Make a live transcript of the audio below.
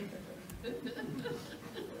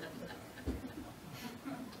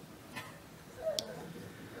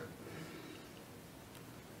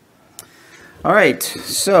All right,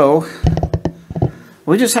 so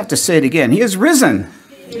we just have to say it again. He is risen.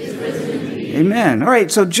 He is risen indeed. Amen. All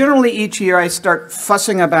right, so generally each year I start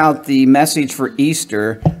fussing about the message for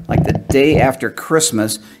Easter, like the day after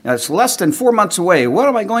Christmas. It's less than 4 months away. What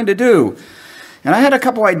am I going to do? And I had a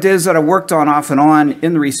couple ideas that I worked on off and on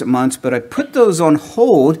in the recent months, but I put those on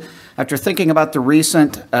hold after thinking about the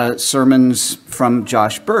recent sermons from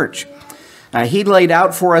Josh Birch. He laid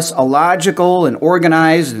out for us a logical and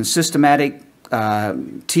organized and systematic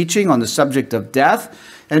teaching on the subject of death.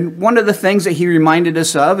 And one of the things that he reminded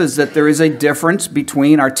us of is that there is a difference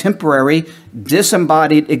between our temporary,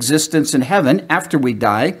 disembodied existence in heaven after we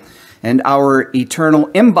die and our eternal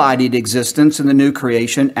embodied existence in the new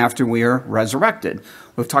creation after we are resurrected.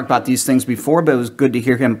 We've talked about these things before, but it was good to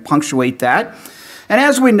hear him punctuate that. And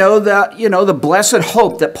as we know, the blessed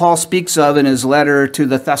hope that Paul speaks of in his letter to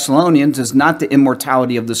the Thessalonians is not the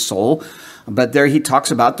immortality of the soul, but there he talks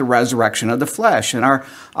about the resurrection of the flesh. And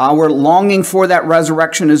our longing for that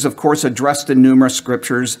resurrection is, of course, addressed in numerous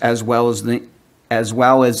scriptures as well as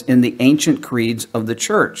in the ancient creeds of the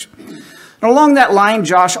church. And along that line,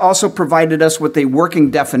 Josh also provided us with a working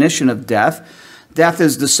definition of death. Death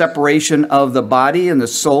is the separation of the body and the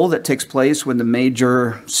soul that takes place when the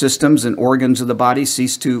major systems and organs of the body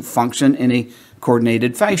cease to function in a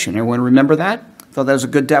coordinated fashion. Everyone remember that? Thought that was a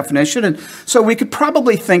good definition. And so we could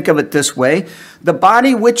probably think of it this way. The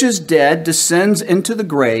body which is dead descends into the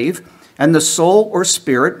grave, and the soul or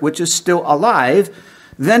spirit which is still alive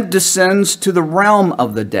then descends to the realm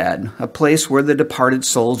of the dead, a place where the departed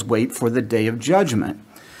souls wait for the day of judgment.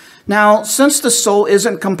 Now, since the soul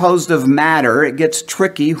isn't composed of matter, it gets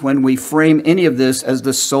tricky when we frame any of this as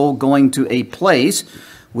the soul going to a place,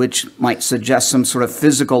 which might suggest some sort of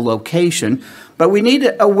physical location. But we need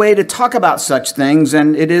a way to talk about such things,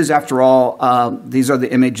 and it is, after all, these are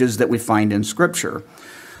the images that we find in Scripture.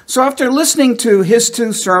 So after listening to his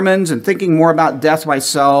two sermons and thinking more about death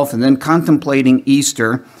myself and then contemplating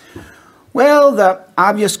Easter, well, the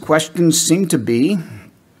obvious questions seem to be,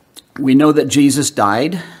 we know that Jesus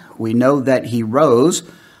died. We know that he rose,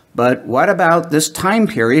 but what about this time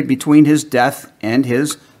period between his death and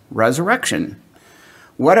his resurrection?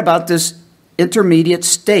 What about this intermediate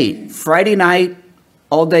state, Friday night,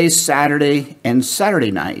 all day Saturday, and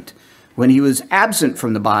Saturday night, when he was absent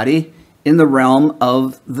from the body in the realm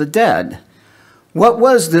of the dead? What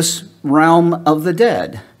was this realm of the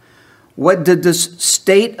dead? What did this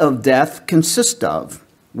state of death consist of?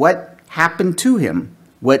 What happened to him?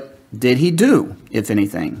 What did he do, if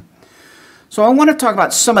anything? So I want to talk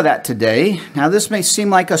about some of that today. Now, this may seem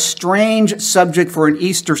like a strange subject for an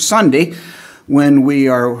Easter Sunday when we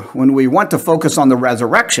want to focus on the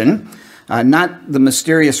resurrection, not the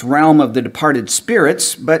mysterious realm of the departed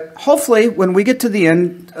spirits, but hopefully when we get to the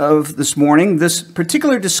end of this morning, this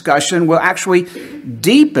particular discussion will actually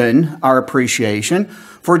deepen our appreciation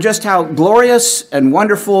for just how glorious and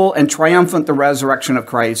wonderful and triumphant the resurrection of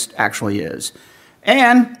Christ actually is,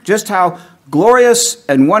 and just how glorious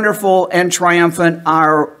and wonderful and triumphant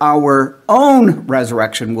our own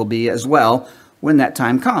resurrection will be as well when that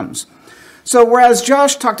time comes. So whereas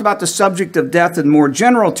Josh talked about the subject of death in more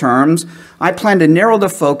general terms, I plan to narrow the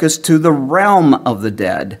focus to the realm of the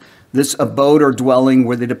dead, this abode or dwelling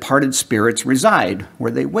where the departed spirits reside,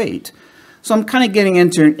 where they wait. So I'm kind of getting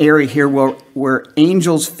into an area here where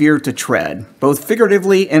angels fear to tread, both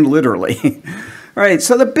figuratively and literally. All right,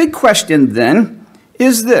 so the big question then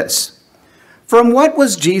is this: from what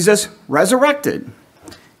was Jesus resurrected?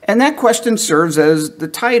 And that question serves as the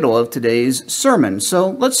title of today's sermon. So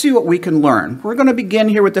let's see what we can learn. We're going to begin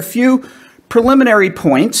here with a few preliminary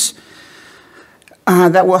points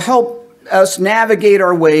that will help us navigate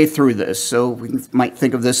our way through this. So we might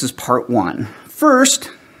think of this as part one. First,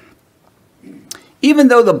 even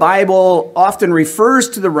though the Bible often refers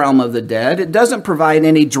to the realm of the dead, it doesn't provide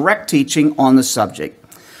any direct teaching on the subject.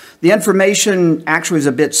 The information actually is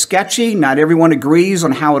a bit sketchy. Not everyone agrees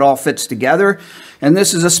on how it all fits together. And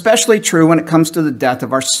this is especially true when it comes to the death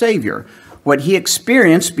of our Savior. What he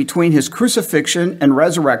experienced between his crucifixion and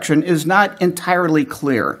resurrection is not entirely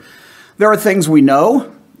clear. There are things we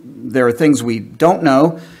know, there are things we don't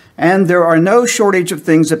know, and there are no shortage of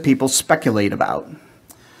things that people speculate about.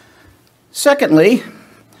 Secondly,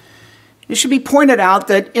 it should be pointed out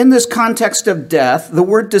that in this context of death, the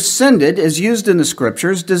word descended, as used in the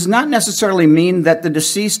scriptures, does not necessarily mean that the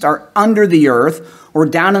deceased are under the earth or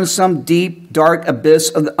down in some deep, dark abyss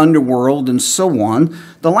of the underworld and so on.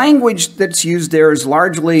 The language that's used there is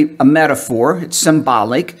largely a metaphor. It's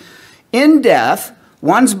symbolic. In death,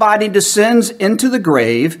 One's body descends into the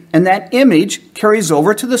grave, and that image carries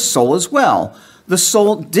over to the soul as well. The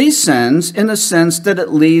soul descends in the sense that it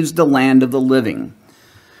leaves the land of the living.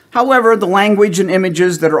 However, the language and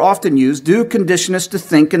images that are often used do condition us to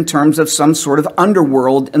think in terms of some sort of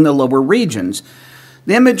underworld in the lower regions.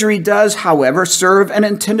 The imagery does, however, serve an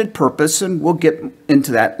intended purpose, and we'll get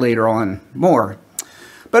into that later on more.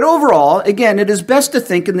 But overall, again, it is best to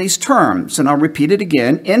think in these terms, and I'll repeat it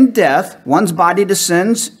again. In death, one's body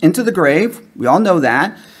descends into the grave. We all know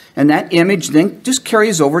that. And that image then just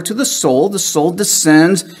carries over to the soul. The soul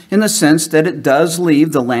descends in the sense that it does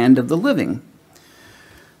leave the land of the living.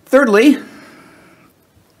 Thirdly,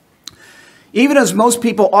 even as most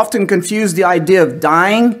people often confuse the idea of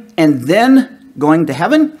dying and then going to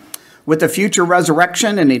heaven with the future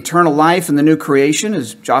resurrection and eternal life and the new creation,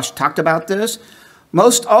 as Josh talked about this,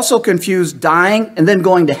 most also confuse dying and then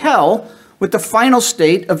going to hell with the final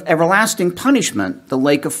state of everlasting punishment, the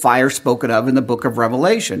lake of fire spoken of in the book of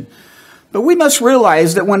Revelation. But we must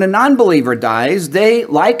realize that when a non-believer dies, they,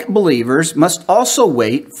 like believers, must also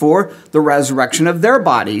wait for the resurrection of their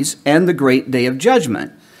bodies and the great day of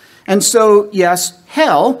judgment. And so, yes,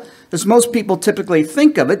 hell, as most people typically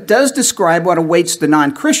think of it, does describe what awaits the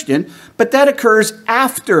non-Christian, but that occurs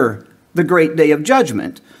after the great day of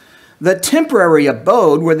judgment. The temporary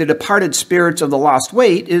abode where the departed spirits of the lost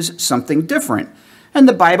wait is something different. And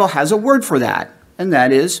the Bible has a word for that, and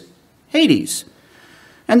that is Hades.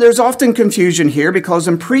 And there's often confusion here because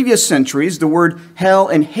in previous centuries, the word hell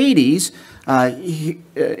and Hades, in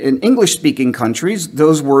English-speaking countries,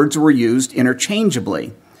 those words were used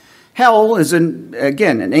interchangeably. Hell is,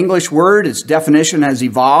 again, an English word. Its definition has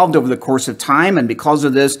evolved over the course of time, and because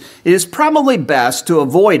of this, it is probably best to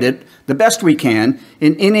avoid it the best we can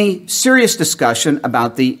in any serious discussion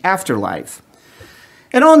about the afterlife.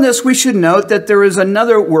 And on this, we should note that there is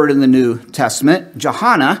another word in the New Testament,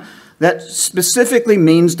 Gehenna, that specifically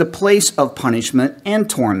means the place of punishment and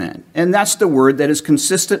torment. And that's the word that is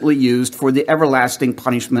consistently used for the everlasting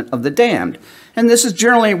punishment of the damned. And this is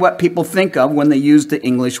generally what people think of when they use the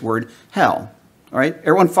English word hell. All right,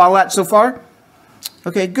 everyone follow that so far?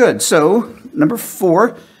 Okay, good. So, number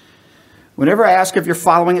 4, whenever I ask if you're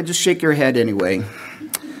following it, just shake your head anyway.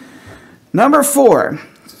 Number 4,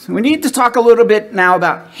 we need to talk a little bit now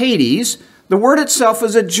about Hades. The word itself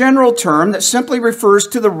is a general term that simply refers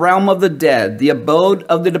to the realm of the dead, the abode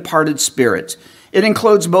of the departed spirits. It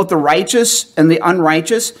includes both the righteous and the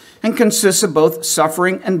unrighteous and consists of both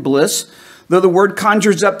suffering and bliss. Though the word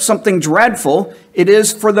conjures up something dreadful, it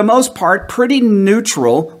is, for the most part, pretty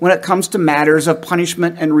neutral when it comes to matters of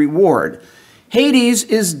punishment and reward. Hades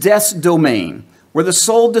is death's domain, where the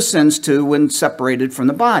soul descends to when separated from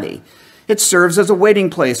the body. It serves as a waiting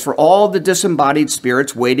place for all the disembodied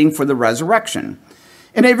spirits waiting for the resurrection.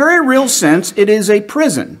 In a very real sense, it is a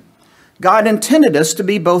prison. God intended us to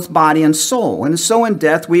be both body and soul, and so in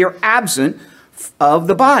death we are absent of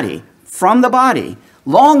the body, from the body,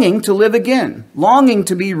 longing to live again, longing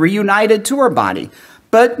to be reunited to our body.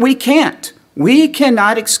 But we can't. We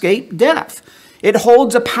cannot escape death. It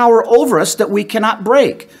holds a power over us that we cannot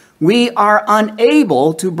break. We are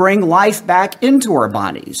unable to bring life back into our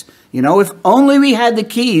bodies. You know, if only we had the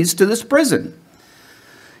keys to this prison.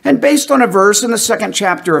 And based on a verse in the 2nd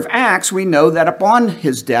chapter of Acts, we know that upon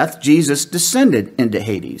his death, Jesus descended into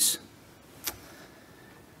Hades.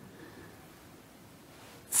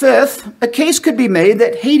 5th, a case could be made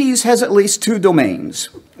that Hades has at least 2 domains.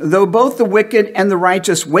 Though both the wicked and the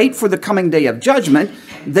righteous wait for the coming day of judgment,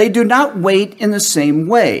 they do not wait in the same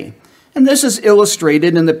way. And this is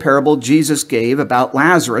illustrated in the parable Jesus gave about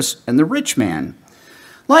Lazarus and the rich man.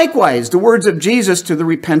 Likewise, the words of Jesus to the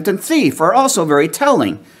repentant thief are also very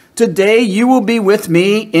telling. Today you will be with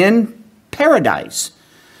me in paradise.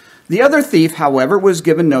 The other thief, however, was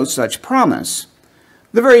given no such promise.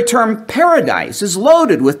 The very term paradise is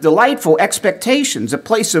loaded with delightful expectations, a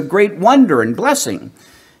place of great wonder and blessing.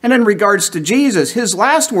 And in regards to Jesus, his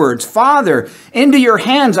last words, Father, into your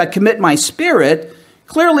hands I commit my spirit,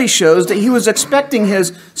 clearly shows that he was expecting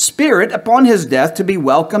his spirit upon his death to be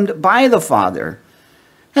welcomed by the Father.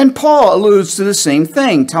 And Paul alludes to the same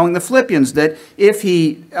thing, telling the Philippians that if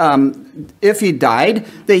he died,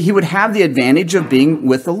 that he would have the advantage of being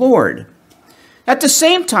with the Lord. At the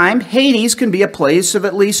same time, Hades can be a place of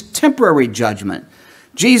at least temporary judgment.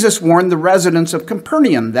 Jesus warned the residents of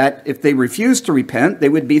Capernaum that if they refused to repent, they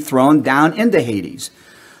would be thrown down into Hades.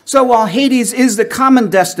 So while Hades is the common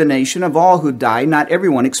destination of all who die, not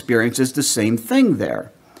everyone experiences the same thing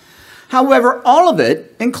there. However, all of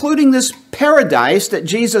it, including this paradise that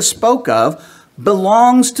Jesus spoke of,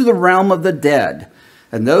 belongs to the realm of the dead.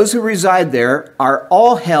 and those who reside there are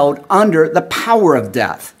all held under the power of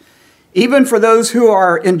death. Even for those who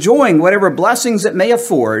are enjoying whatever blessings it may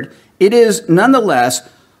afford, it is nonetheless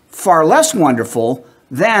far less wonderful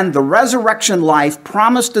than the resurrection life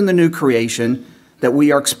promised in the new creation that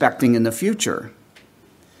we are expecting in the future.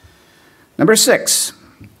 Number 6.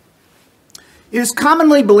 It is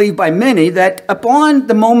commonly believed by many that upon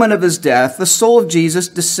the moment of his death, the soul of Jesus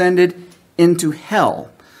descended into hell.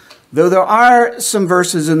 Though there are some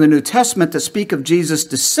verses in the New Testament that speak of Jesus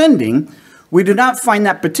descending, we do not find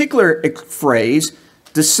that particular phrase,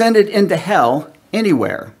 descended into hell,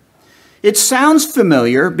 anywhere. It sounds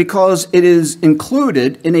familiar because it is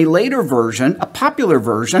included in a later version, a popular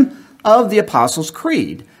version, of the Apostles'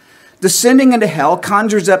 Creed. Descending into hell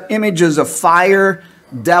conjures up images of fire,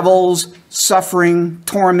 devils, suffering,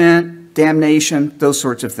 torment, damnation, those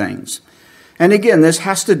sorts of things. And again, this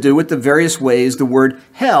has to do with the various ways the word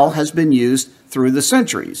hell has been used through the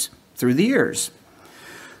centuries, through the years.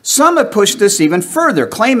 Some have pushed this even further,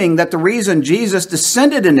 claiming that the reason Jesus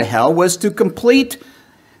descended into hell was to complete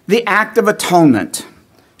the act of atonement.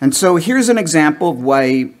 And so here's an example of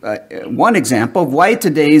one example of why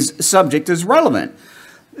today's subject is relevant.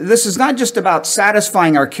 This is not just about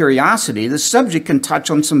satisfying our curiosity. The subject can touch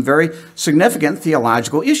on some very significant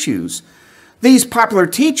theological issues. These popular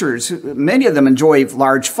teachers, many of them enjoy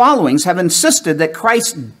large followings, have insisted that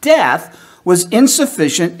Christ's death was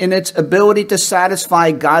insufficient in its ability to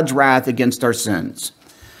satisfy God's wrath against our sins.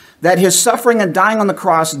 That his suffering and dying on the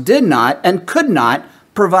cross did not and could not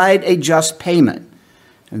provide a just payment.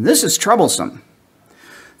 And this is troublesome.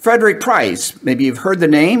 Frederick Price, maybe you've heard the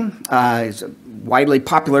name. He's a widely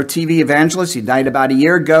popular TV evangelist. He died about a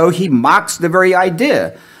year ago. He mocks the very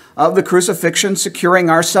idea of the crucifixion securing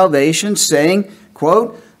our salvation, saying,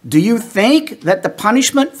 quote, "Do you think that the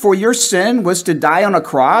punishment for your sin was to die on a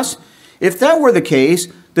cross? If that were the case,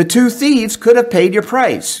 the two thieves could have paid your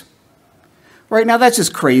price." Right now, that's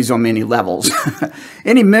just crazy on many levels.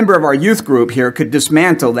 Any member of our youth group here could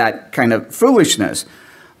dismantle that kind of foolishness.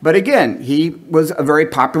 But again, he was a very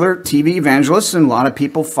popular TV evangelist, and a lot of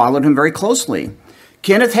people followed him very closely.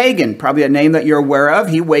 Kenneth Hagin, probably a name that you're aware of,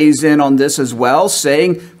 he weighs in on this as well,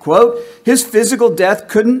 saying, quote, "His physical death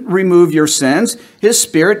couldn't remove your sins. His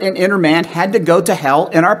spirit and inner man had to go to hell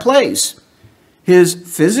in our place." His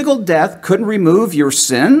physical death couldn't remove your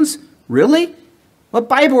sins? Really? What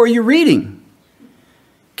Bible are you reading?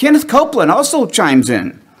 Kenneth Copeland also chimes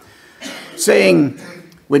in, saying,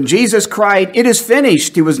 when Jesus cried, "It is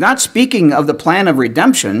finished," he was not speaking of the plan of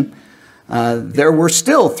redemption. There were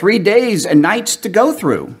still 3 days and nights to go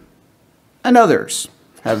through. And others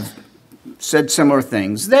have said similar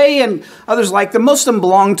things. They and others like them, most of them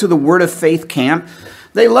belong to the Word of Faith camp.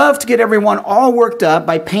 They love to get everyone all worked up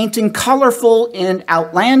by painting colorful and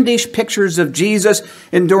outlandish pictures of Jesus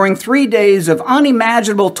enduring 3 days of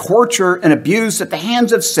unimaginable torture and abuse at the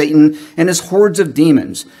hands of Satan and his hordes of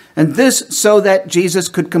demons. And this so that Jesus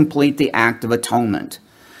could complete the act of atonement.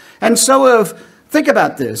 And so think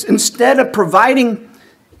about this. Instead of providing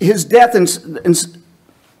his death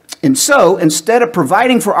instead of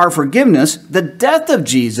providing for our forgiveness, the death of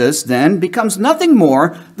Jesus then becomes nothing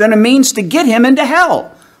more than a means to get him into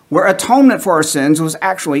hell, where atonement for our sins was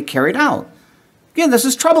actually carried out. Again, this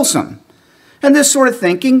is troublesome. And this sort of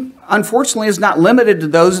thinking, unfortunately, is not limited to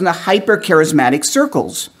those in the hyper-charismatic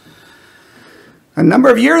circles. A number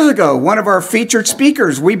of years ago, one of our featured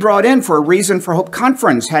speakers we brought in for a Reason for Hope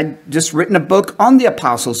conference had just written a book on the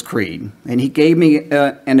Apostles' Creed, and he gave me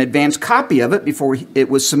an advanced copy of it before it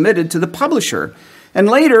was submitted to the publisher. And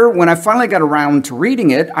later, when I finally got around to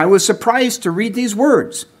reading it, I was surprised to read these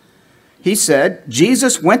words. He said,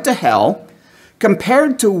 "Jesus went to hell,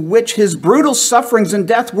 compared to which his brutal sufferings and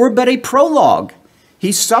death were but a prologue.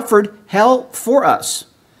 He suffered hell for us."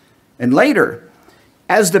 And later,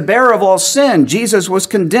 as the bearer of all sin, Jesus was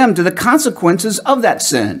condemned to the consequences of that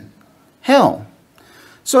sin, hell.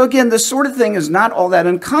 So again, this sort of thing is not all that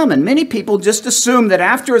uncommon. Many people just assume that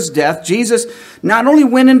after his death, Jesus not only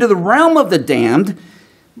went into the realm of the damned,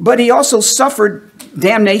 but he also suffered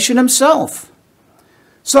damnation himself.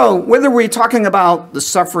 So whether we're talking about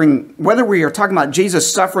whether we are talking about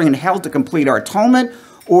Jesus suffering in hell to complete our atonement,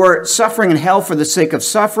 or suffering in hell for the sake of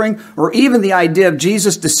suffering, or even the idea of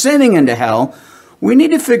Jesus descending into hell, we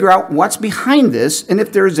need to figure out what's behind this and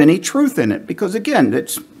if there's any truth in it. Because again,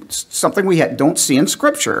 it's something we don't see in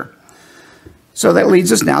Scripture. So that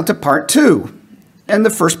leads us now to part 2. And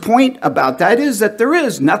the first point about that is that there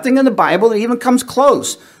is nothing in the Bible that even comes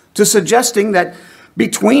close to suggesting that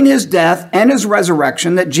between his death and his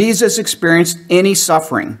resurrection that Jesus experienced any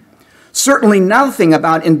suffering. Certainly nothing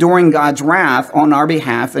about enduring God's wrath on our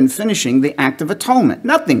behalf and finishing the act of atonement.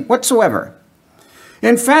 Nothing whatsoever.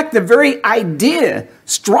 In fact, the very idea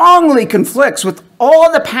strongly conflicts with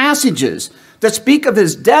all the passages that speak of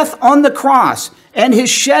his death on the cross and his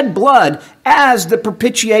shed blood as the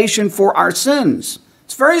propitiation for our sins.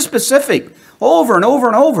 It's very specific, over and over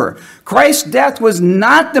and over. Christ's death was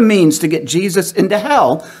not the means to get Jesus into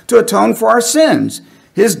hell to atone for our sins.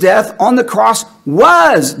 His death on the cross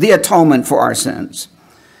was the atonement for our sins.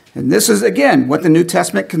 And this is, again, what the New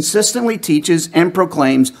Testament consistently teaches and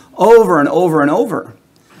proclaims over and over and over.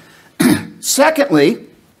 Secondly,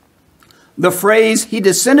 the phrase, he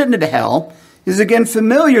descended into hell, is again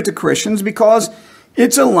familiar to Christians because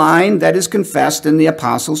it's a line that is confessed in the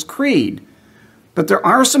Apostles' Creed. But there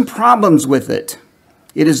are some problems with it.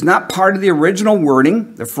 It is not part of the original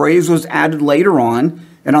wording. The phrase was added later on.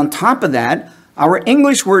 And on top of that, our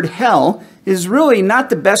English word hell is really not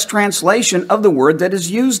the best translation of the word that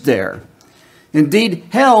is used there. Indeed,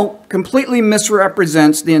 hell completely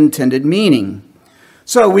misrepresents the intended meaning.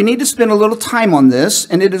 So we need to spend a little time on this,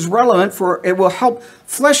 and it is relevant for it will help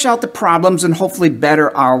flesh out the problems and hopefully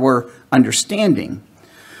better our understanding.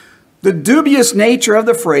 The dubious nature of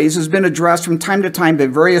the phrase has been addressed from time to time by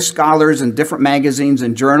various scholars in different magazines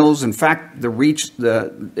and journals. In fact, it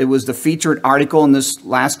was the featured article in this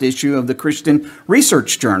last issue of the Christian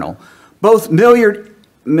Research Journal. Both Millard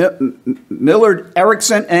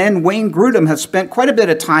Erickson and Wayne Grudem have spent quite a bit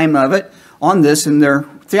of time on this in their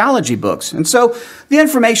theology books. And so the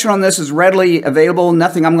information on this is readily available.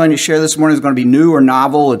 Nothing I'm going to share this morning is going to be new or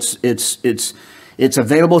novel. It's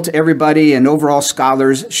available to everybody, and overall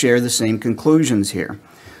scholars share the same conclusions here.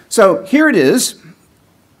 So here it is.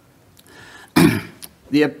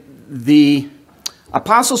 The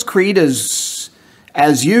Apostles' Creed is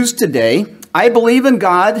as used today. I believe in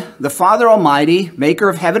God, the Father Almighty, maker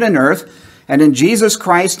of heaven and earth, and in Jesus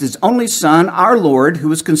Christ, his only Son, our Lord, who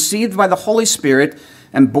was conceived by the Holy Spirit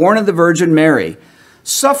and born of the Virgin Mary,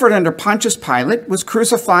 suffered under Pontius Pilate, was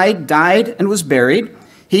crucified, died, and was buried.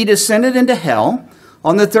 He descended into hell.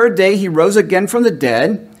 On the third day, he rose again from the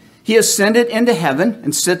dead. He ascended into heaven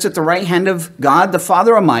and sits at the right hand of God, the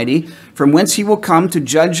Father Almighty, from whence he will come to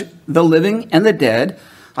judge the living and the dead.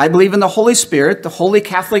 I believe in the Holy Spirit, the Holy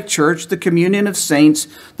Catholic Church, the communion of saints,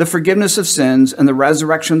 the forgiveness of sins, and the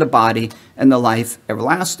resurrection of the body, and the life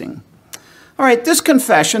everlasting. All right, this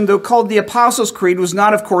confession, though called the Apostles' Creed, was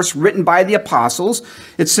not, of course, written by the apostles.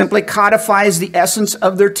 It simply codifies the essence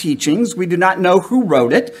of their teachings. We do not know who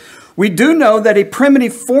wrote it. We do know that a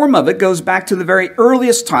primitive form of it goes back to the very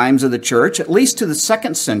earliest times of the church, at least to the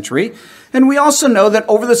 2nd century. And we also know that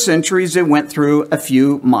over the centuries, it went through a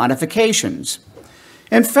few modifications.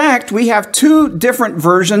 In fact, we have two different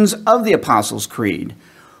versions of the Apostles' Creed.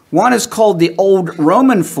 One is called the Old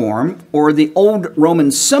Roman form, or the Old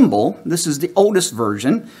Roman symbol. This is the oldest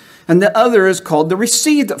version. And the other is called the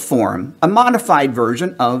Received form, a modified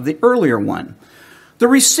version of the earlier one. The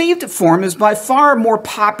Received form is by far more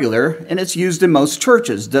popular, and it's used in most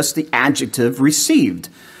churches, thus the adjective received.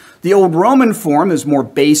 The Old Roman form is more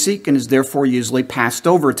basic and is therefore usually passed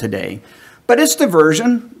over today. But it's the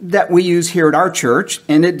version that we use here at our church,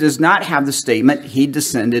 and it does not have the statement, he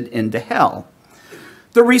descended into hell.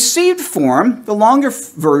 The Received form, the longer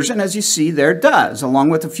version, as you see there, does, along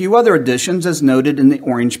with a few other additions as noted in the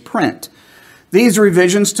orange print. These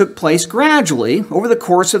revisions took place gradually over the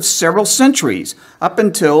course of several centuries, up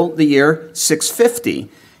until the year 650.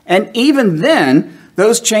 And even then,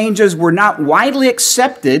 those changes were not widely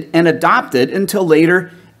accepted and adopted until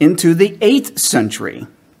later into the 8th century.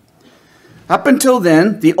 Up until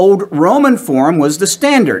then, the Old Roman form was the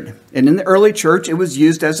standard, and in the early church, it was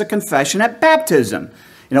used as a confession at baptism,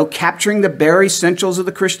 capturing the bare essentials of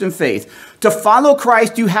the Christian faith. To follow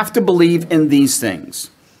Christ, you have to believe in these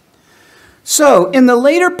things. So, in the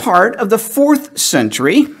later part of the 4th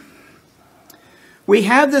century, we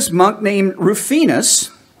have this monk named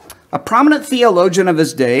Rufinus, a prominent theologian of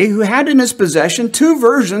his day, who had in his possession two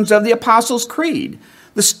versions of the Apostles' Creed.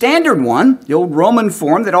 The standard one, the Old Roman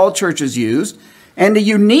form that all churches used, and a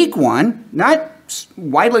unique one, not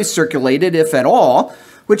widely circulated, if at all,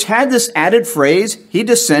 which had this added phrase, he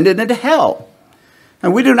descended into hell.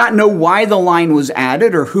 And we do not know why the line was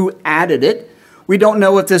added or who added it. We don't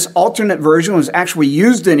know if this alternate version was actually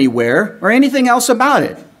used anywhere or anything else about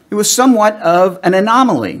it. It was somewhat of an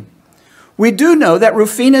anomaly. We do know that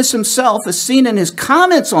Rufinus himself, as seen in his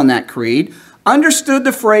comments on that creed, understood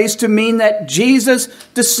the phrase to mean that Jesus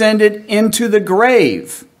descended into the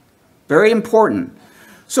grave. Very important.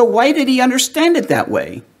 So why did he understand it that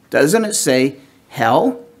way? Doesn't it say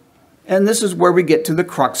hell? And this is where we get to the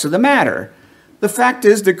crux of the matter. the fact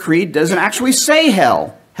is the creed doesn't actually say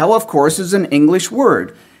hell. Hell, of course, is an English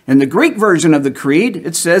word. In the Greek version of the creed,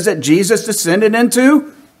 it says that Jesus descended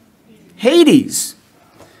into Hades.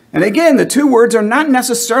 And again, the two words are not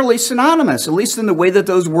necessarily synonymous, at least in the way that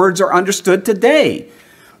those words are understood today.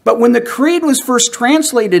 But when the creed was first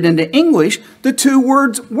translated into English, the two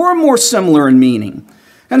words were more similar in meaning.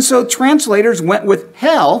 And so translators went with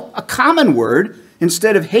hell, a common word,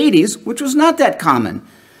 instead of Hades, which was not that common.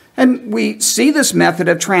 And we see this method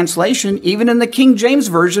of translation even in the King James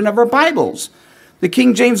Version of our Bibles. The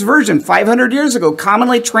King James Version, 500 years ago,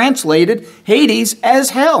 commonly translated Hades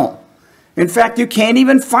as hell. In fact, you can't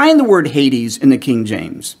even find the word Hades in the King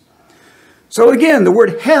James. So again, the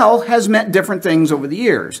word hell has meant different things over the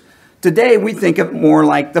years. Today, we think of it more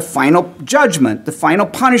like the final judgment, the final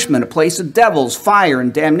punishment, a place of devils, fire,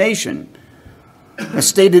 and damnation. As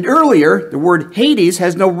stated earlier, the word Hades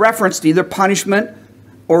has no reference to either punishment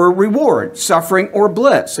or reward, suffering or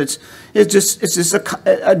bliss. It's just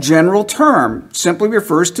a general term. Simply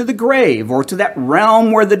refers to the grave or to that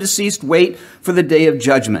realm where the deceased wait for the day of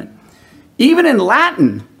judgment. Even in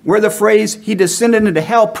Latin, where the phrase he descended into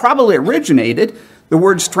hell probably originated, the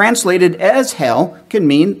words translated as hell can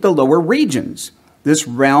mean the lower regions, this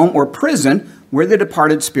realm or prison where the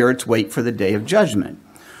departed spirits wait for the day of judgment.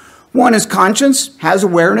 One is conscious, has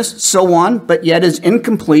awareness, so on, but yet is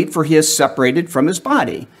incomplete, for he is separated from his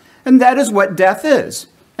body. And that is what death is.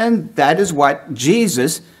 And that is what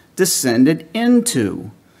Jesus descended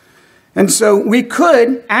into. And so we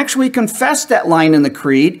could actually confess that line in the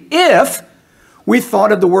creed if we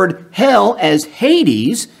thought of the word hell as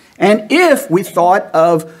Hades, and if we thought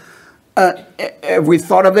of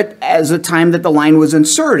it as a time that the line was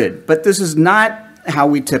inserted. But this is not how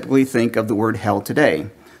we typically think of the word hell today.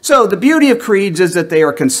 So the beauty of creeds is that they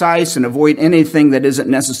are concise and avoid anything that isn't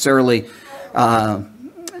necessarily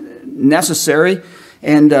necessary,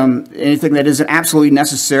 and anything that isn't absolutely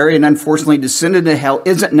necessary. And unfortunately, descended into hell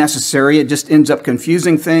isn't necessary. It just ends up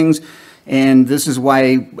confusing things. And this is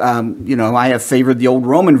why, I have favored the old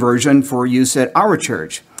Roman version for use at our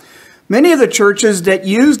church. Many of the churches that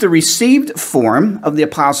use the received form of the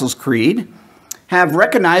Apostles' Creed have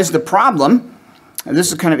recognized the problem. And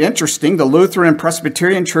this is kind of interesting. The Lutheran and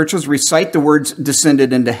Presbyterian churches recite the words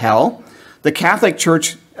descended into hell. The Catholic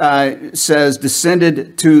Church says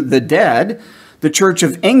descended to the dead. The Church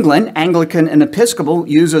of England, Anglican and Episcopal,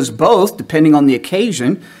 uses both depending on the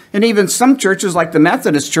occasion. And even some churches like the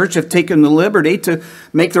Methodist Church have taken the liberty to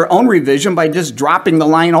make their own revision by just dropping the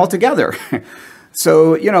line altogether.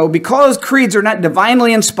 So, because creeds are not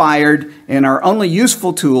divinely inspired and are only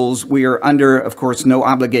useful tools, we are under, of course, no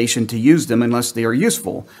obligation to use them unless they are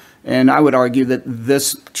useful. And I would argue that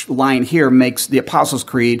this line here makes the Apostles'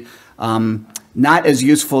 Creed not as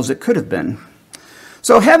useful as it could have been.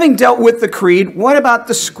 So having dealt with the creed, what about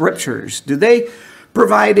the scriptures? Do they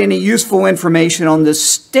provide any useful information on the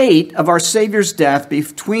state of our Savior's death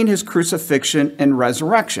between his crucifixion and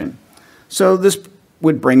resurrection? So this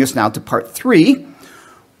would bring us now to part 3.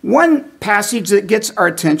 One passage that gets our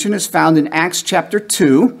attention is found in Acts chapter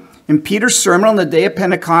 2. In Peter's sermon on the day of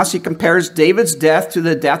Pentecost, he compares David's death to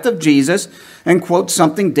the death of Jesus and quotes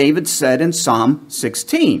something David said in Psalm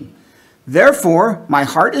 16. Therefore, my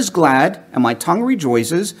heart is glad and my tongue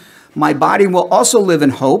rejoices. My body will also live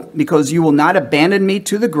in hope, because you will not abandon me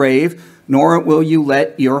to the grave, nor will you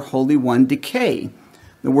let your Holy One decay.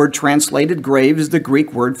 The word translated grave is the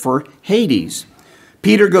Greek word for Hades.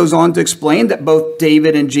 Peter goes on to explain that both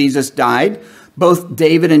David and Jesus died. Both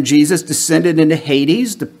David and Jesus descended into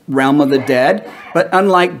Hades, the realm of the dead. But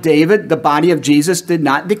unlike David, the body of Jesus did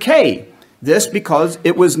not decay. This because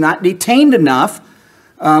it was not detained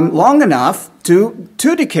long enough to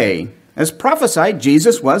decay. As prophesied,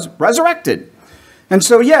 Jesus was resurrected. And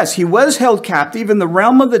so, yes, he was held captive in the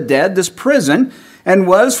realm of the dead, this prison, and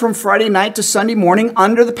was from Friday night to Sunday morning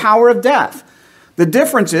under the power of death. The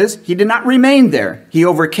difference is he did not remain there. He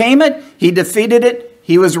overcame it. He defeated it.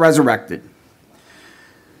 He was resurrected.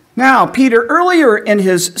 Now, Peter, earlier in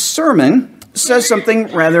his sermon, says something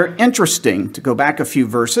rather interesting. To go back a few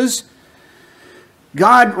verses,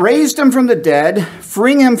 God raised him from the dead,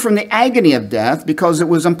 freeing him from the agony of death, because it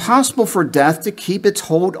was impossible for death to keep its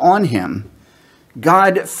hold on him.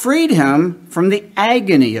 God freed him from the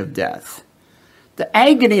agony of death. The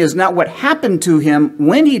agony is not what happened to him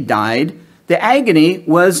when he died. The agony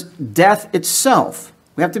was death itself.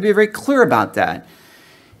 We have to be very clear about that.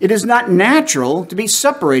 It is not natural to be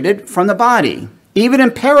separated from the body. Even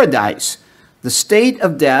in paradise, the state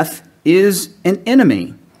of death is an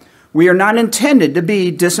enemy. We are not intended to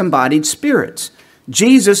be disembodied spirits.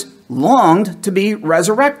 Jesus longed to be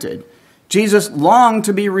resurrected. Jesus longed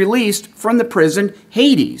to be released from the prison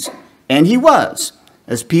Hades, and he was.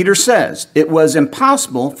 As Peter says, it was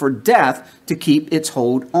impossible for death to keep its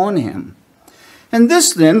hold on him. And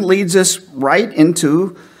this then leads us right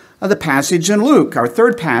into the passage in Luke, our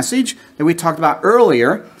third passage that we talked about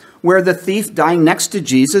earlier, where the thief dying next to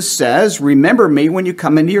Jesus says, "Remember me when you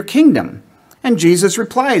come into your kingdom." And Jesus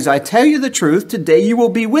replies, "I tell you the truth, today you will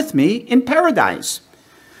be with me in paradise."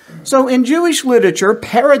 So in Jewish literature,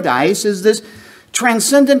 paradise is this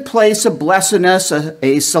transcendent place of blessedness,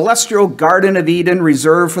 a celestial Garden of Eden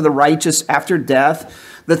reserved for the righteous after death.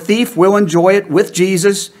 The thief will enjoy it with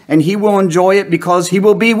Jesus, and he will enjoy it because he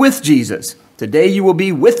will be with Jesus. Today you will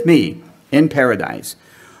be with me in paradise.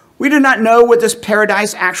 We do not know what this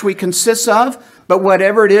paradise actually consists of, but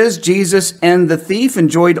whatever it is, Jesus and the thief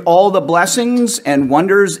enjoyed all the blessings and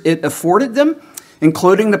wonders it afforded them,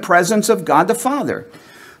 including the presence of God the Father.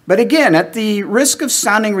 But again, at the risk of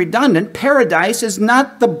sounding redundant, paradise is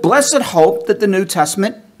not the blessed hope that the New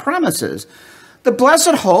Testament promises. The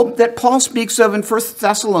blessed hope that Paul speaks of in 1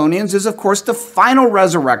 Thessalonians is, of course, the final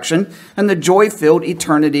resurrection and the joy-filled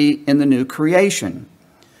eternity in the new creation.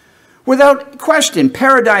 Without question,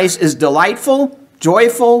 paradise is delightful,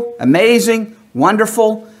 joyful, amazing,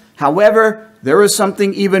 wonderful. However, there is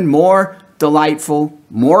something even more delightful,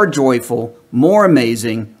 more joyful, more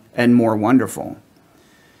amazing, and more wonderful.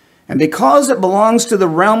 And because it belongs to the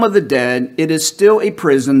realm of the dead, it is still a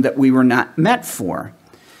prison that we were not meant for.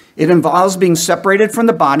 It involves being separated from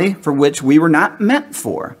the body for which we were not meant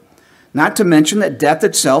for. Not to mention that death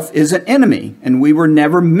itself is an enemy, and we were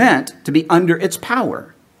never meant to be under its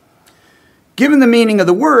power. Given the meaning of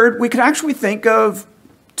the word, we could actually think of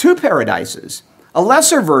two paradises. A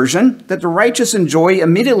lesser version that the righteous enjoy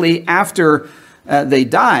immediately after they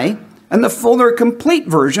die, and the fuller, complete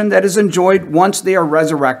version that is enjoyed once they are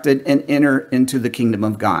resurrected and enter into the kingdom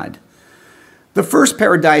of God. The first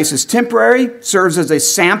paradise is temporary, serves as a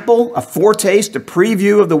sample, a foretaste, a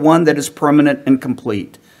preview of the one that is permanent and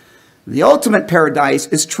complete. The ultimate paradise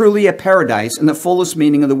is truly a paradise in the fullest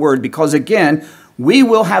meaning of the word, because again, we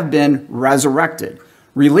will have been resurrected,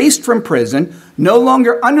 released from prison, no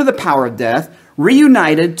longer under the power of death,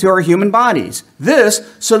 reunited to our human bodies. This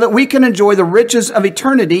so that we can enjoy the riches of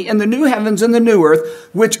eternity in the new heavens and the new earth,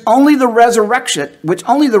 which only the resurrected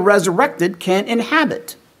can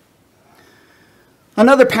inhabit.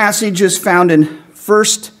 Another passage is found in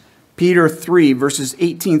 1 Peter 3, verses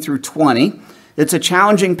 18 through 20. It's a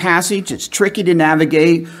challenging passage. It's tricky to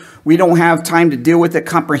navigate. We don't have time to deal with it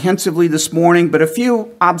comprehensively this morning, but a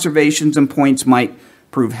few observations and points might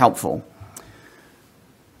prove helpful.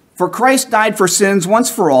 For Christ died for sins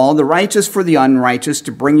once for all, the righteous for the unrighteous,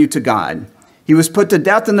 to bring you to God. He was put to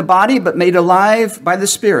death in the body, but made alive by the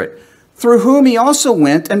Spirit, through whom he also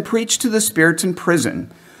went and preached to the spirits in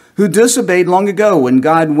prison, who disobeyed long ago when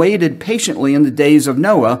God waited patiently in the days of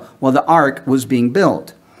Noah while the ark was being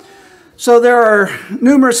built. So there are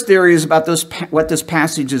numerous theories about what this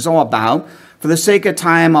passage is all about. For the sake of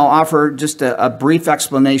time, I'll offer just a brief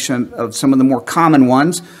explanation of some of the more common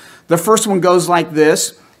ones. The first one goes like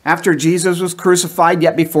this. After Jesus was crucified,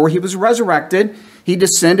 yet before he was resurrected, he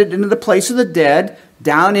descended into the place of the dead,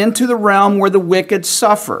 down into the realm where the wicked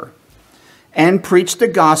suffer, and preached the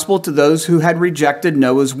gospel to those who had rejected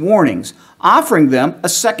Noah's warnings, offering them a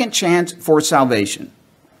second chance for salvation.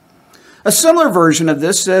 A similar version of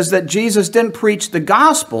this says that Jesus didn't preach the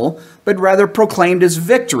gospel, but rather proclaimed his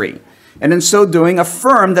victory, and in so doing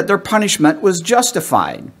affirmed that their punishment was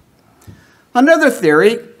justified. Another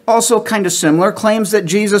theory, also kind of similar, claims that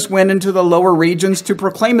Jesus went into the lower regions to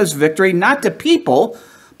proclaim his victory not to people,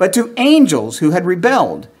 but to angels who had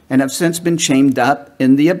rebelled and have since been chained up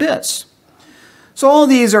in the abyss. So all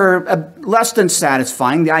these are less than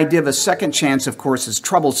satisfying. The idea of a second chance, of course, is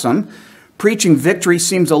troublesome. Preaching victory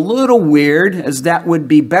seems a little weird, as that would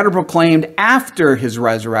be better proclaimed after his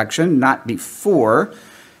resurrection, not before.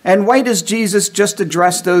 And why does Jesus just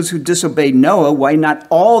address those who disobeyed Noah? Why not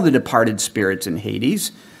all the departed spirits in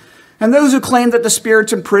Hades? And those who claim that the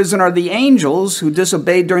spirits in prison are the angels who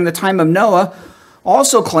disobeyed during the time of Noah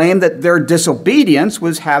also claim that their disobedience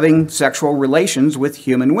was having sexual relations with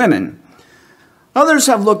human women. Others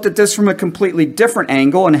have looked at this from a completely different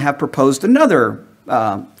angle and have proposed another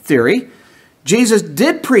theory. Jesus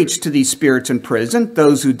did preach to these spirits in prison,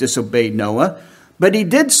 those who disobeyed Noah, but he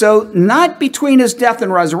did so not between his death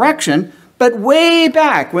and resurrection, but way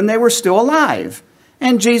back when they were still alive.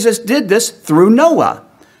 And Jesus did this through Noah.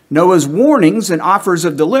 Noah's warnings and offers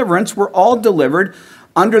of deliverance were all delivered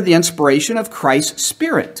under the inspiration of Christ's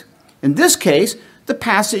Spirit. In this case, the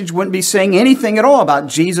passage wouldn't be saying anything at all about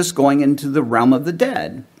Jesus going into the realm of the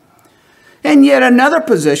dead. And yet another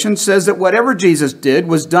position says that whatever Jesus did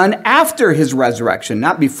was done after his resurrection,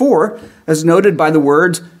 not before, as noted by the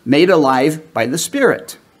words, made alive by the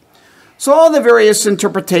Spirit. So all the various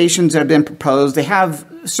interpretations that have been proposed, they have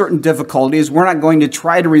certain difficulties. We're not going to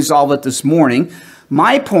try to resolve it this morning.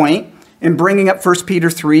 My point in bringing up 1 Peter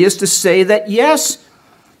 3 is to say that yes,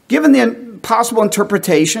 given the possible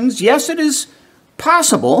interpretations, yes, it is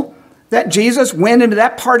possible that Jesus went into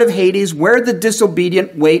that part of Hades where the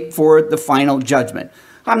disobedient wait for the final judgment.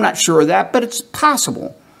 I'm not sure of that, but it's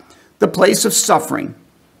possible. The place of suffering.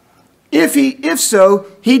 If so,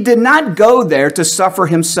 he did not go there to suffer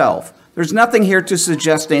himself. There's nothing here to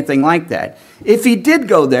suggest anything like that. If he did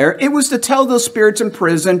go there, it was to tell those spirits in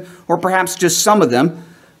prison, or perhaps just some of them,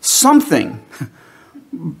 something.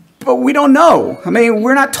 But we don't know. I mean,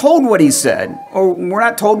 we're not told what he said, or we're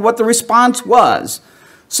not told what the response was.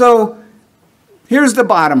 So here's the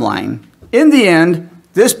bottom line. In the end,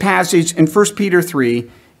 this passage in 1 Peter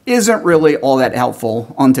 3 isn't really all that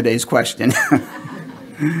helpful on today's question.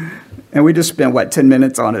 And we just spent, 10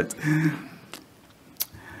 minutes on it.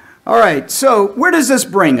 All right, so where does this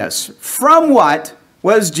bring us? From what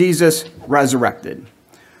was Jesus resurrected?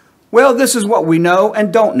 Well, this is what we know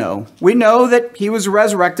and don't know. We know that he was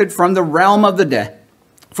resurrected from the realm of the dead.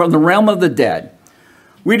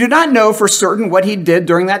 We do not know for certain what he did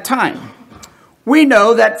during that time. We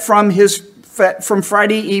know that from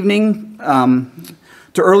Friday evening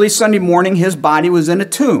to early Sunday morning, his body was in a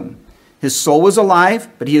tomb. His soul was alive,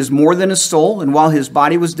 but he is more than his soul, and while his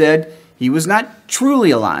body was dead, he was not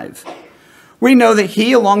truly alive. We know that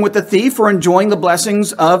he, along with the thief, were enjoying the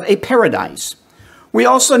blessings of a paradise. We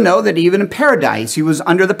also know that even in paradise, he was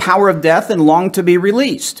under the power of death and longed to be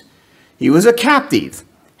released. He was a captive,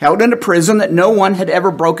 held in a prison that no one had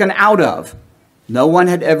ever broken out of. No one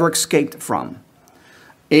had ever escaped from.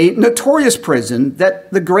 A notorious prison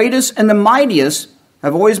that the greatest and the mightiest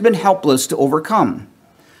have always been helpless to overcome.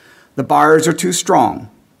 The bars are too strong.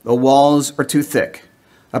 The walls are too thick.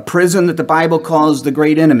 A prison that the Bible calls the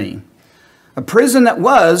great enemy. A prison that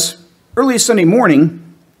was, early Sunday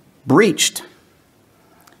morning, breached.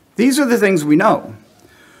 These are the things we know.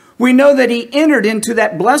 We know that he entered into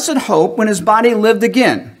that blessed hope when his body lived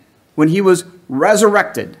again, when he was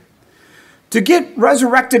resurrected. To get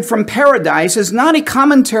resurrected from paradise is not a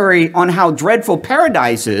commentary on how dreadful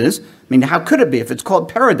paradise is. I mean, how could it be if it's called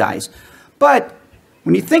paradise? But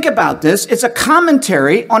when you think about this, it's a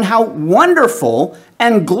commentary on how wonderful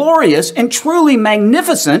and glorious and truly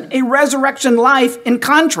magnificent a resurrection life, in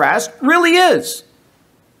contrast, really is.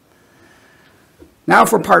 Now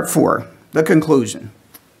for part 4, the conclusion.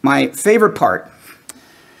 My favorite part.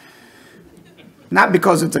 Not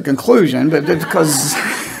because it's a conclusion, but because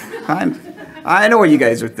I know what you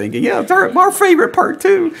guys are thinking. Yeah, it's our favorite part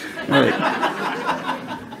too. Right.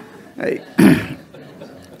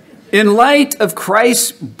 In light of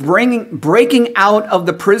Christ breaking out of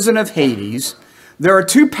the prison of Hades, there are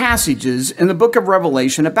 2 passages in the book of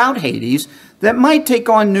Revelation about Hades that might take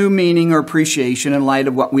on new meaning or appreciation in light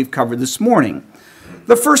of what we've covered this morning.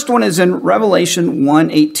 The first one is in Revelation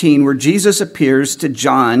 1:18, where Jesus appears to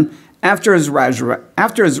John after his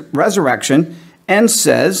resurrection and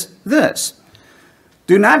says this: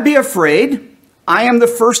 "Do not be afraid. I am the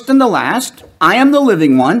first and the last. I am the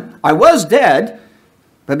living one. I was dead,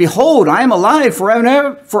 but behold, I am alive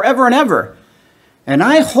forever and ever. And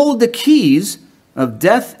I hold the keys of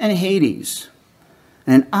death and Hades."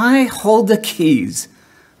 And I hold the keys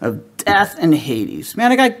of death and Hades.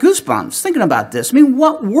 Man, I got goosebumps thinking about this. I mean,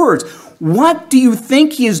 what words? What do you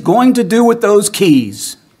think he is going to do with those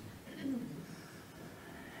keys?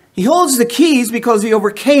 He holds the keys because he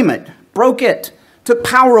overcame it, broke it, took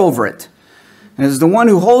power over it. And as the one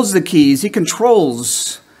who holds the keys, he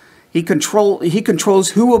controls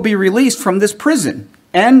who will be released from this prison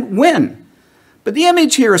and when. But the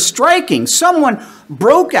image here is striking. Someone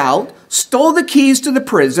broke out, stole the keys to the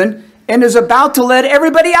prison, and is about to let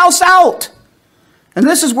everybody else out. And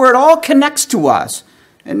this is where it all connects to us.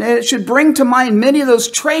 And it should bring to mind many of those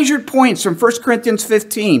treasured points from 1 Corinthians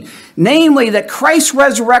 15. Namely, that Christ's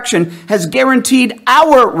resurrection has guaranteed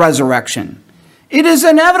our resurrection. It is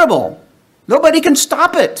inevitable. Nobody can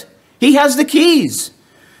stop it. He has the keys.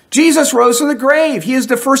 Jesus rose from the grave. He is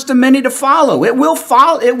the first of many to follow. It will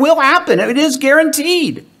happen. It is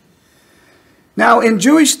guaranteed. Now, in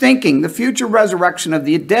Jewish thinking, the future resurrection of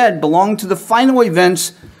the dead belonged to the final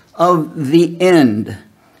events of the end.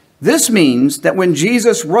 This means that when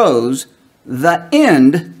Jesus rose, the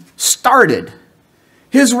end started.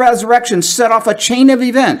 His resurrection set off a chain of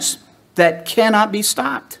events that cannot be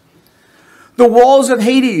stopped. The walls of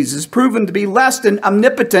Hades is proven to be less than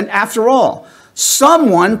omnipotent after all.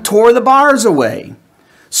 Someone tore the bars away.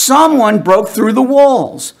 Someone broke through the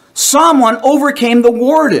walls. Someone overcame the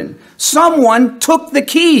warden. Someone took the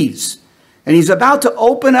keys. And he's about to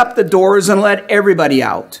open up the doors and let everybody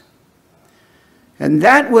out. And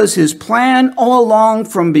that was his plan all along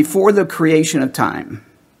from before the creation of time.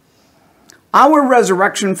 Our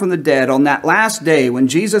resurrection from the dead on that last day when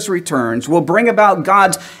Jesus returns will bring about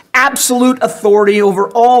God's absolute authority over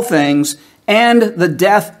all things and the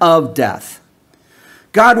death of death.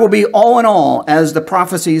 God will be all in all, as the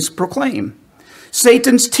prophecies proclaim.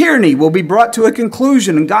 Satan's tyranny will be brought to a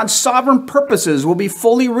conclusion and God's sovereign purposes will be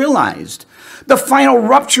fully realized. The final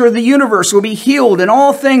rupture of the universe will be healed and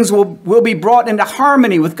all things will be brought into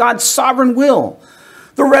harmony with God's sovereign will.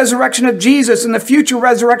 The resurrection of Jesus and the future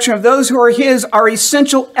resurrection of those who are his are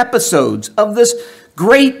essential episodes of this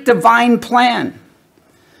great divine plan.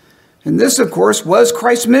 And this, of course, was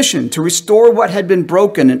Christ's mission, to restore what had been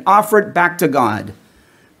broken and offer it back to God.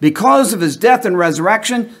 Because of his death and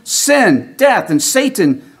resurrection, sin, death, and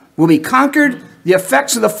Satan will be conquered. The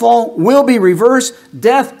effects of the fall will be reversed.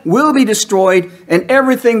 Death will be destroyed, and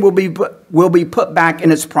everything will be put back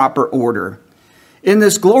in its proper order. In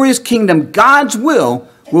this glorious kingdom, God's will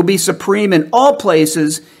be supreme in all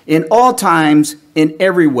places, in all times, in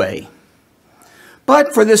every way.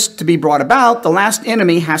 But for this to be brought about, the last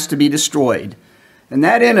enemy has to be destroyed. And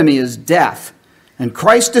that enemy is death. And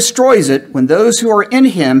Christ destroys it when those who are in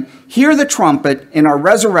him hear the trumpet and are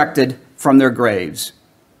resurrected from their graves.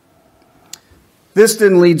 This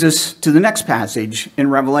then leads us to the next passage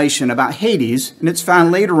in Revelation about Hades, and it's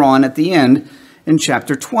found later on at the end in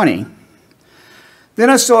chapter 20. Then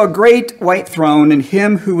I saw a great white throne and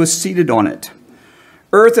him who was seated on it.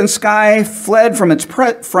 Earth and sky fled from his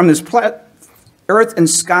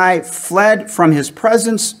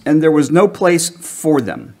presence, and there was no place for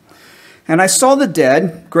them. And I saw the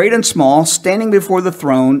dead, great and small, standing before the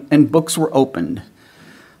throne, and books were opened.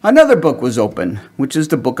 Another book was opened, which is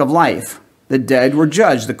the book of life. The dead were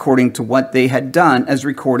judged according to what they had done, as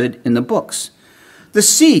recorded in the books. The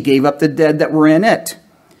sea gave up the dead that were in it,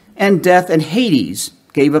 and death and Hades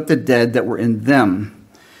gave up the dead that were in them.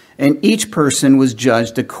 And each person was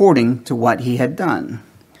judged according to what he had done.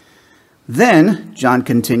 Then, John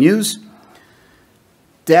continues,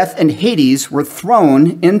 death and Hades were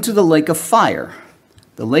thrown into the lake of fire.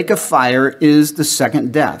 The lake of fire is the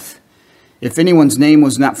second death. If anyone's name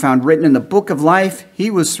was not found written in the book of life, he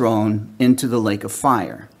was thrown into the lake of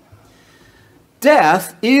fire.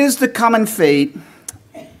 Death is the common fate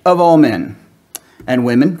of all men and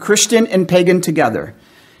women, Christian and pagan together.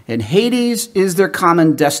 And Hades is their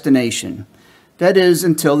common destination. That is,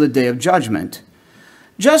 until the day of judgment.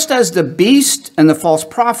 Just as the beast and the false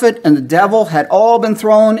prophet and the devil had all been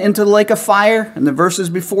thrown into the lake of fire in the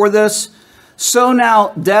verses before this, so now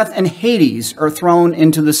death and Hades are thrown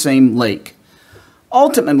into the same lake.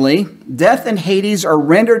 Ultimately, death and Hades are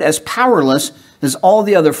rendered as powerless as all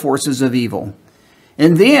the other forces of evil.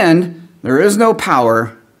 In the end, there is no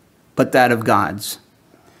power but that of God's.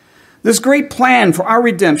 This great plan for our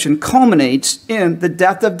redemption culminates in the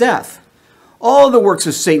death of death. All the works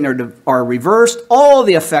of Satan are reversed. All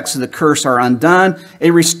the effects of the curse are undone.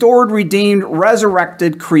 A restored, redeemed,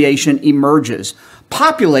 resurrected creation emerges,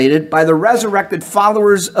 populated by the resurrected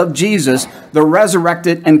followers of Jesus, the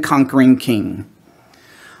resurrected and conquering King.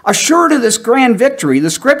 Assured of this grand victory,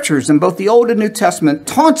 the scriptures in both the Old and New Testament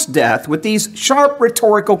taunts death with these sharp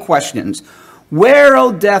rhetorical questions. Where,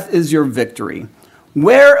 O death, is your victory?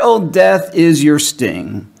 Where, O death, is your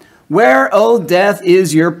sting? Where, O death,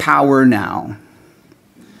 is your power now?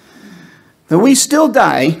 Though we still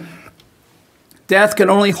die, death can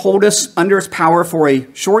only hold us under its power for a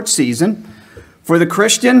short season. For the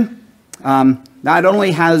Christian, not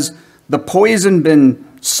only has the poison been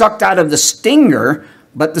sucked out of the stinger,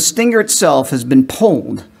 but the stinger itself has been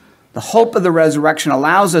pulled. The hope of the resurrection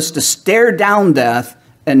allows us to stare down death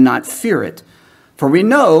and not fear it. For we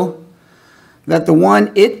know that the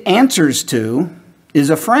one it answers to is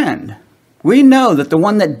a friend. We know that the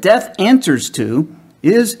one that death answers to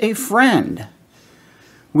is a friend.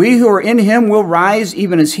 We who are in him will rise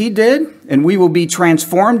even as he did, and we will be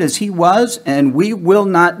transformed as he was, and we will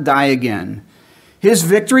not die again. His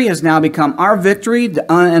victory has now become our victory,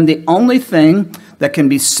 and the only thing that can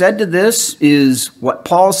be said to this is what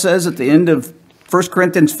Paul says at the end of 1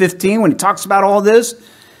 Corinthians 15 when he talks about all this,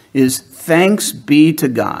 is thanks be to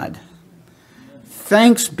God.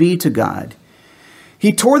 Thanks be to God.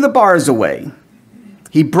 He tore the bars away.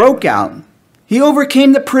 He broke out. He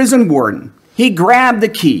overcame the prison warden. He grabbed the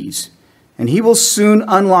keys. And he will soon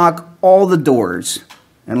unlock all the doors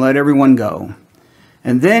and let everyone go.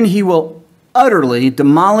 And then he will utterly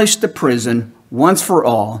demolish the prison once for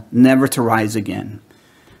all, never to rise again.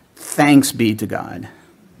 Thanks be to God.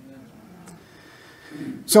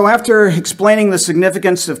 So after explaining the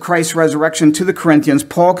significance of Christ's resurrection to the Corinthians,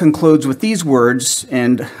 Paul concludes with these words,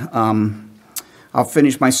 and I'll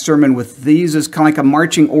finish my sermon with these as kind of like a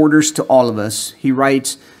marching orders to all of us. He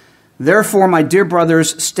writes, "Therefore, my dear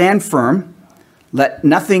brothers, stand firm. Let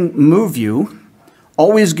nothing move you.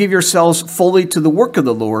 Always give yourselves fully to the work of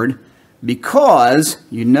the Lord, because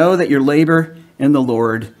you know that your labor in the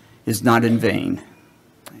Lord is not in vain."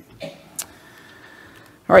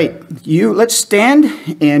 All right, let's stand,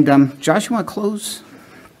 and Josh, you want to close?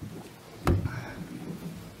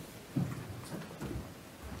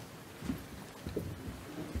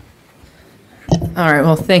 All right,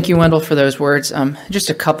 well, thank you, Wendell, for those words. Just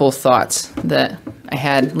a couple thoughts that I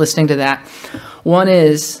had listening to that. One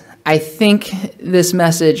is, I think this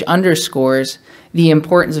message underscores the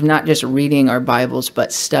importance of not just reading our Bibles,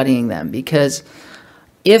 but studying them, because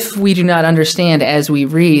if we do not understand as we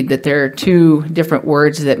read that there are two different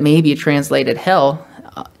words that may be translated hell,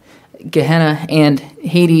 Gehenna and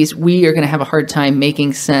Hades, we are going to have a hard time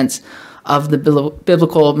making sense of the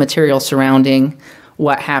biblical material surrounding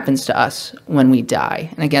what happens to us when we die.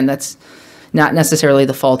 And again, that's not necessarily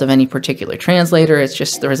the fault of any particular translator. It's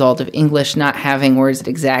just the result of English not having words that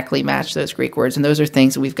exactly match those Greek words. And those are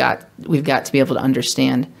things that we've got to be able to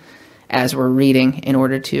understand as we're reading in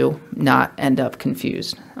order to not end up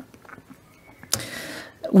confused.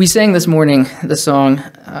 We sang this morning the song,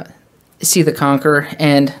 See the Conqueror,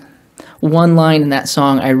 and one line in that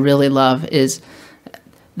song I really love is,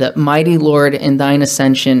 "The mighty Lord, in thine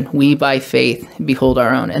ascension, we by faith behold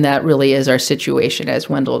our own." And that really is our situation, as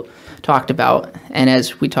Wendell talked about, and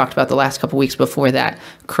as we talked about the last couple weeks before that.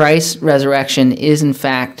 Christ's resurrection is, in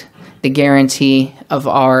fact, the guarantee of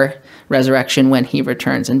our resurrection when he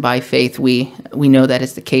returns. And by faith, we know that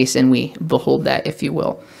is the case, and we behold that, if you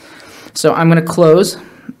will. So I'm going to close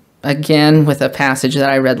again with a passage that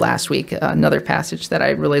I read last week, another passage that I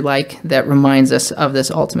really like that reminds us of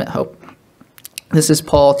this ultimate hope. This is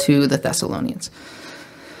Paul to the Thessalonians.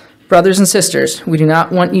 "Brothers and sisters, we do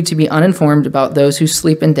not want you to be uninformed about those who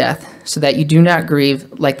sleep in death, so that you do not grieve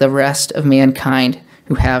like the rest of mankind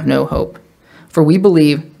who have no hope. For we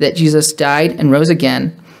believe that Jesus died and rose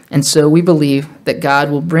again, and so we believe that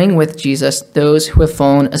God will bring with Jesus those who have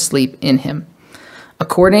fallen asleep in him.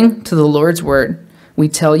 According to the Lord's word, we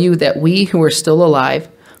tell you that we who are still alive,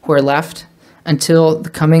 who are left until the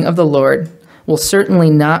coming of the Lord, will certainly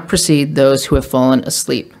not precede those who have fallen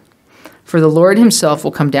asleep. For the Lord himself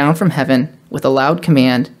will come down from heaven with a loud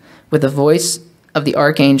command, with the voice of the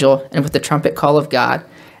archangel, and with the trumpet call of God,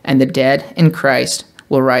 and the dead in Christ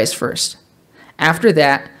will rise first. After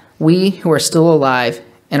that, we who are still alive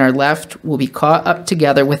and are left will be caught up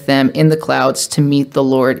together with them in the clouds to meet the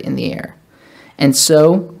Lord in the air. And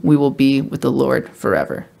so we will be with the Lord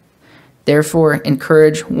forever. Therefore,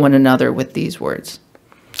 encourage one another with these words."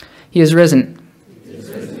 He is risen.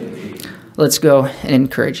 Let's go and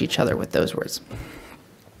encourage each other with those words.